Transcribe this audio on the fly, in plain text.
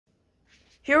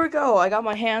here we go. I got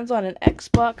my hands on an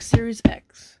Xbox Series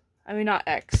X. I mean, not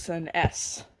X, an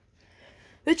S.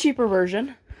 The cheaper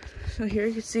version. So here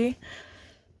you can see,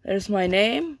 there's my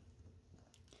name.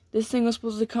 This thing was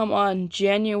supposed to come on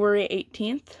January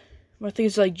 18th. I think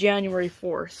it's like January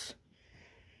 4th.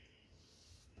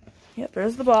 Yep,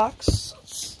 there's the box.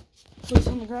 Let's put this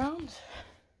on the ground.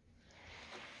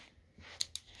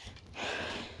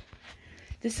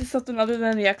 This is something other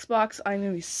than the Xbox. I'm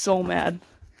gonna be so mad.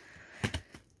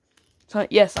 So,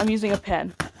 yes, I'm using a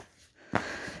pen.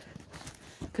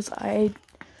 Because I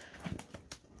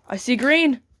see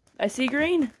green. I see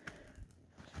green.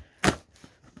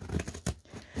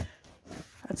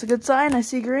 That's a good sign. I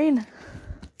see green.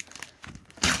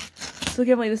 Still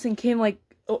can't believe this thing came like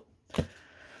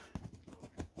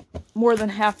more than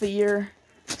half a year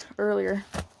earlier.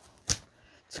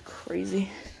 It's crazy.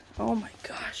 Oh my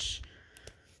gosh.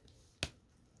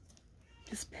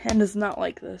 This pen does not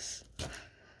like this.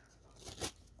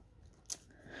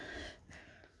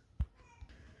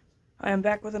 I am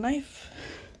back with a knife.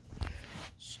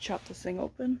 Just chop this thing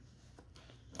open.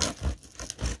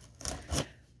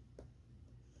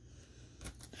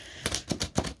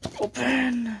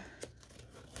 Open.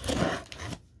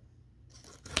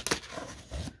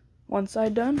 One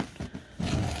side done.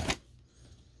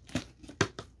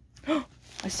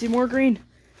 I see more green.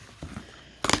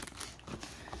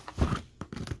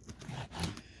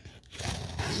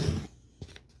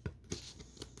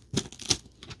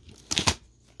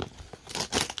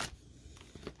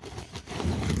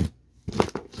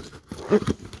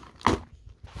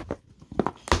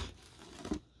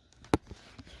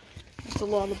 That's a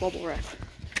lot of bubble wrap.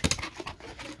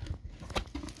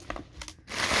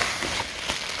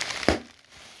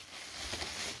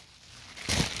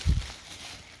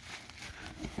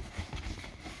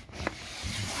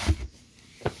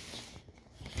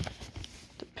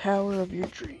 The power of your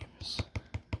dreams.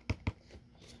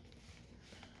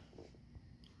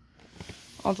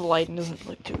 Oh, the lighting doesn't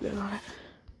look too good on it.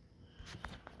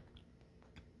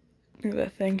 Look at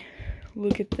that thing.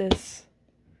 Look at this.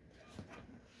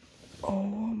 Oh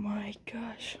my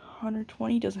gosh.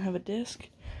 120 doesn't have a disc.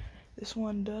 This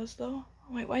one does though.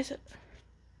 Oh, wait, why is it?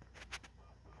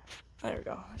 There we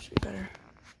go. That should be better.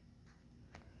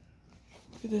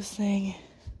 Look at this thing.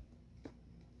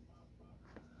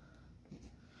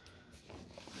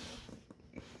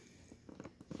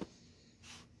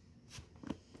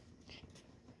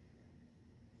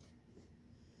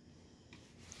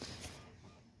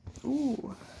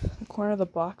 Ooh, the corner of the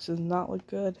box does not look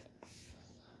good.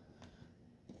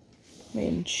 Made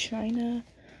in China.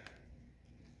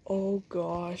 Oh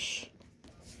gosh.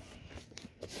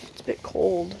 It's a bit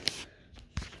cold.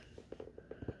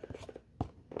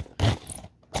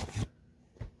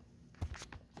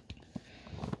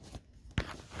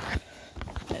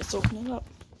 Let's open it up.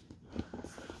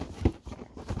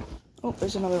 Oh,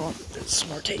 there's another one. There's some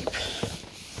more tape.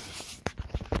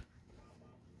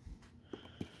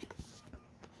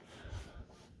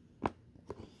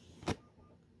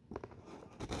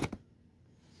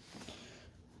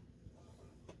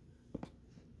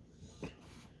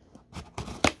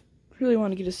 Really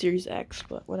want to get a Series X,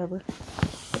 but whatever.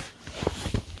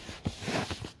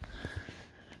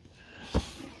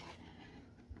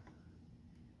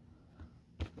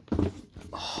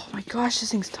 Oh my gosh, this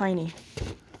thing's tiny.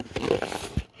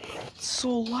 It's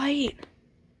so light.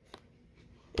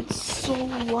 It's so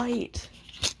light.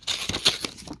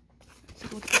 Let's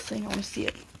take a look at this thing. I want to see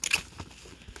it.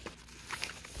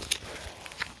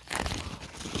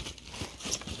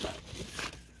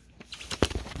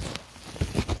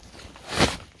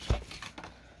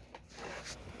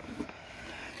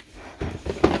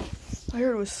 I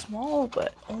heard it was small,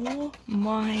 but oh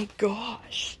my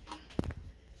gosh.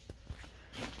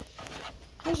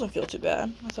 It doesn't feel too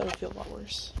bad. I thought it would feel a lot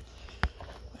worse.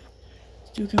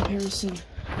 Let's do a comparison.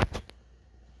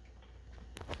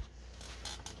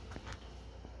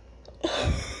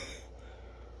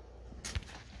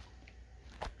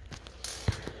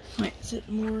 Wait, is it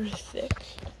more thick?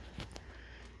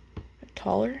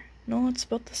 Taller? No, it's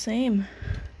about the same.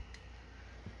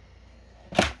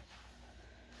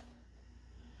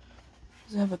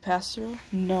 Does it have a pass-through?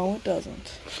 No, it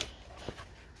doesn't.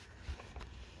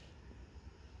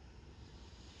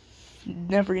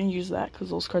 Never gonna use that because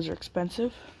those cards are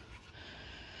expensive.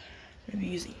 I'm gonna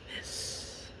be using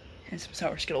this and some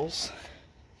Sour Skittles.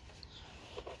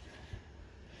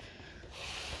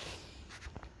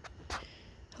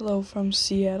 Hello from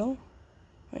Seattle.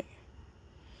 Wait.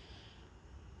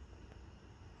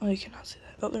 Oh, you cannot see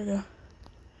that. Oh, there we go.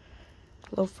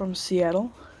 Hello from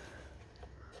Seattle.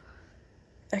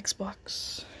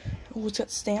 Xbox. Oh, it's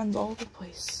got stands all over the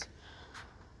place.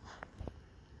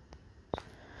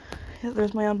 Yeah,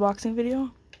 there's my unboxing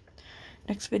video.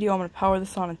 Next video, I'm going to power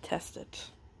this on and test it.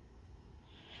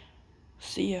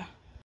 See ya.